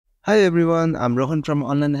Hi everyone, I'm Rohan from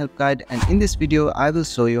Online Help Guide, and in this video I will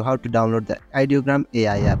show you how to download the Ideogram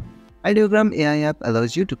AI app. Ideogram AI app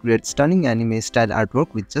allows you to create stunning anime style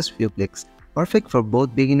artwork with just few clicks, perfect for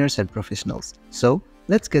both beginners and professionals. So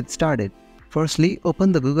let's get started. Firstly,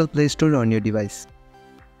 open the Google Play Store on your device.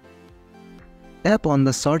 Tap on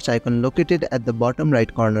the search icon located at the bottom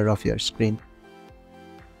right corner of your screen.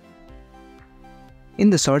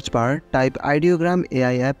 In the search bar, type Ideogram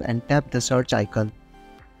AI app and tap the search icon.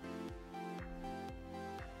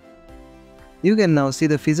 You can now see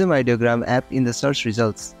the Fizzum Ideogram app in the search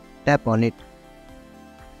results. Tap on it.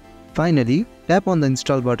 Finally, tap on the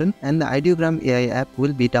install button and the Ideogram AI app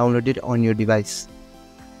will be downloaded on your device.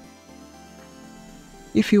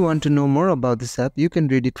 If you want to know more about this app, you can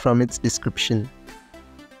read it from its description.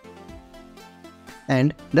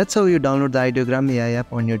 And that's how you download the Ideogram AI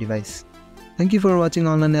app on your device. Thank you for watching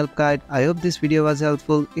Online Help Guide. I hope this video was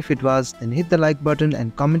helpful. If it was, then hit the like button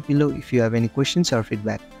and comment below if you have any questions or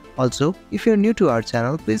feedback. Also, if you're new to our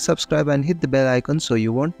channel, please subscribe and hit the bell icon so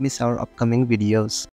you won't miss our upcoming videos.